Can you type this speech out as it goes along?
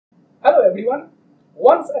Hello everyone,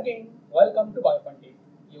 once again welcome to BioPandit,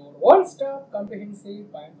 your one-stop comprehensive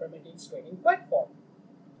bioinformatics training platform.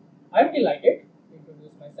 I am delighted to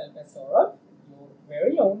introduce myself as Saurabh, your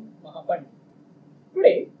very own Mahapandit.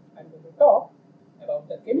 Today I am going to talk about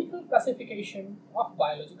the chemical classification of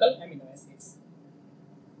biological amino acids.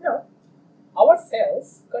 Now, our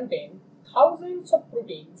cells contain thousands of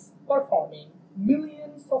proteins performing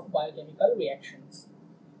millions of biochemical reactions.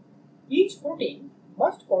 Each protein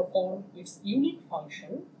must perform its unique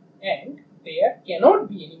function and there cannot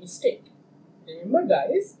be any mistake. Remember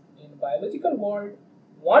guys, in biological world,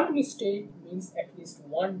 one mistake means at least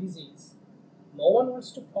one disease. No one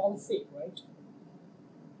wants to fall sick, right?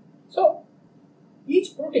 So,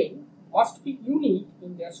 each protein must be unique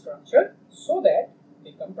in their structure so that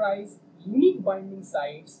they comprise unique binding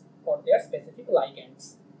sites for their specific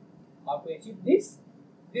ligands. How to achieve this?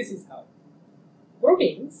 This is how.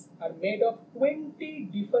 Proteins are made of 20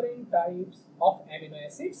 different types of amino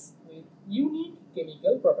acids with unique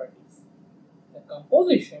chemical properties. The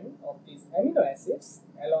composition of these amino acids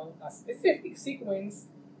along a specific sequence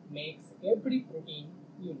makes every protein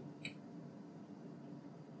unique.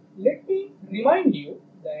 Let me remind you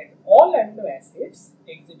that all amino acids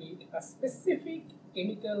exhibit a specific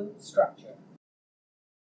chemical structure.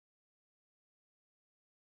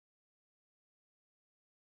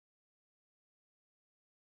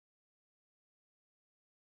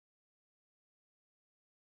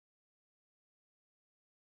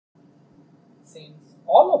 Since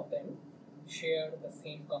all of them share the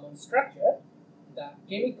same common structure, the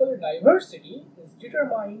chemical diversity is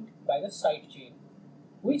determined by the side chain,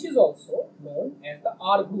 which is also known as the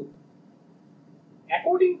R group.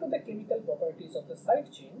 According to the chemical properties of the side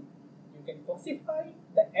chain, you can classify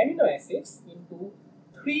the amino acids into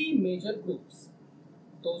three major groups: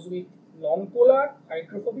 those with nonpolar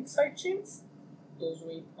hydrophobic side chains, those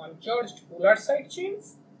with uncharged polar side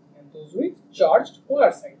chains, and those with charged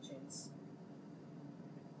polar side chains.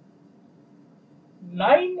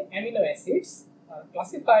 9 amino acids are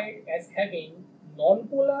classified as having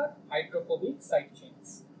nonpolar hydrophobic side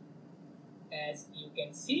chains. As you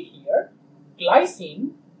can see here,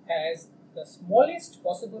 glycine has the smallest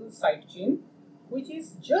possible side chain, which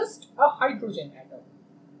is just a hydrogen atom.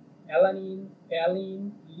 Alanine,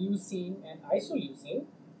 valine, leucine, and isoleucine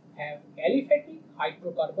have aliphatic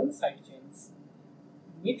hydrocarbon side chains.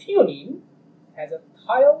 Methionine has a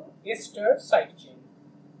thiol ester side chain.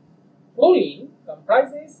 Proline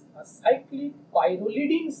comprises a cyclic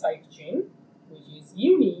pyrrolidine side chain, which is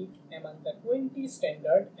unique among the 20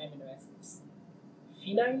 standard amino acids.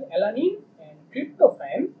 Phenylalanine and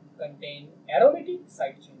tryptophan contain aromatic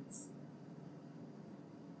side chains.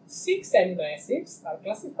 6 amino acids are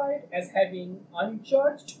classified as having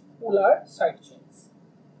uncharged polar side chains.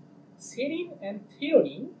 Serine and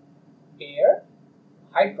threonine bear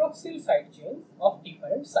hydroxyl side chains of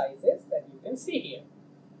different sizes that you can see here.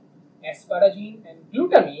 Asparagine and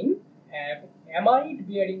glutamine have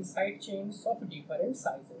amide-bearing side chains of different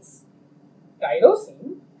sizes.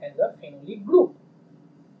 Tyrosine has a phenolic group.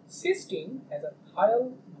 Cysteine has a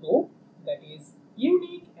thiol group that is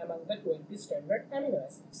unique among the 20 standard amino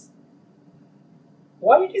acids.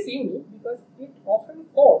 Why it is unique? Because it often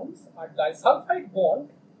forms a disulfide bond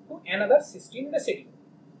to another cysteine residue.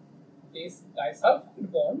 This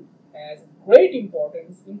disulfide bond has great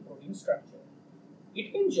importance in protein structure.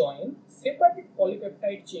 It can join separate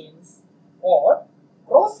polypeptide chains or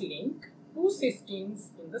cross-link two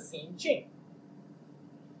cysteines in the same chain.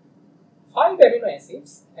 5 amino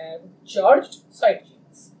acids have charged side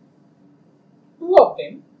chains. 2 of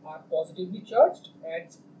them are positively charged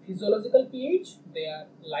at physiological pH. They are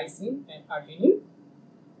lysine and arginine.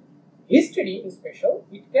 Histidine is special.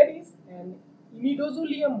 It carries an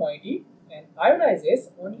imidazolium moiety and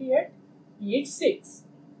ionizes only at pH 6.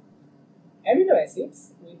 Amino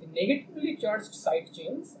acids with negatively charged side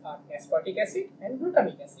chains are aspartic acid and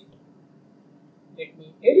glutamic acid. Let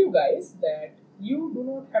me tell you guys that you do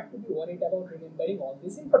not have to be worried about remembering all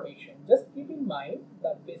this information. Just keep in mind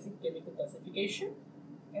the basic chemical classification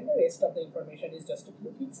and the rest of the information is just a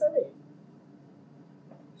few clicks away.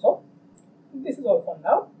 So, this is all for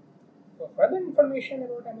now. For further information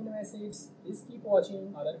about amino acids, please keep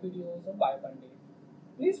watching other videos of BioPandit.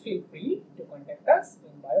 Please feel free to contact us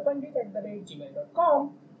in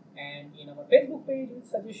biopandit@gmail.com and in our Facebook page with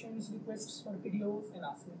suggestions, requests for videos, and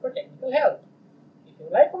asking for technical help. If you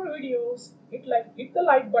like our videos, hit the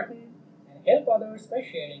like button and help others by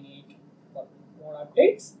sharing it. For more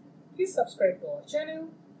updates, please subscribe to our channel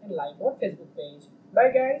and like our Facebook page.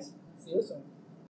 Bye guys, see you soon.